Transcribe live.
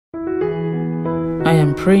I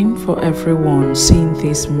am praying for everyone seeing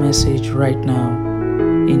this message right now,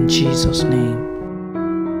 in Jesus' name.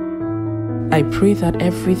 I pray that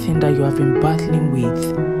everything that you have been battling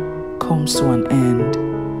with comes to an end,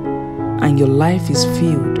 and your life is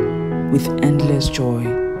filled with endless joy.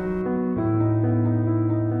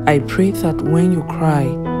 I pray that when you cry,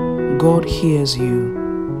 God hears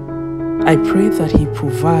you. I pray that He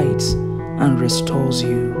provides and restores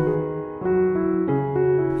you.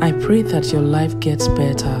 I pray that your life gets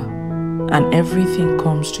better and everything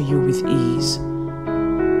comes to you with ease.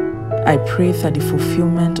 I pray that the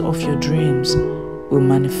fulfillment of your dreams will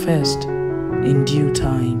manifest in due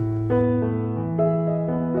time.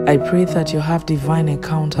 I pray that you have divine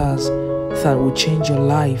encounters that will change your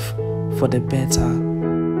life for the better.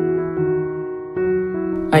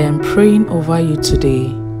 I am praying over you today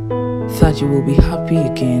that you will be happy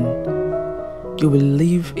again. You will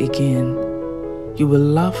live again. You will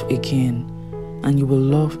laugh again, and you will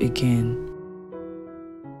love again.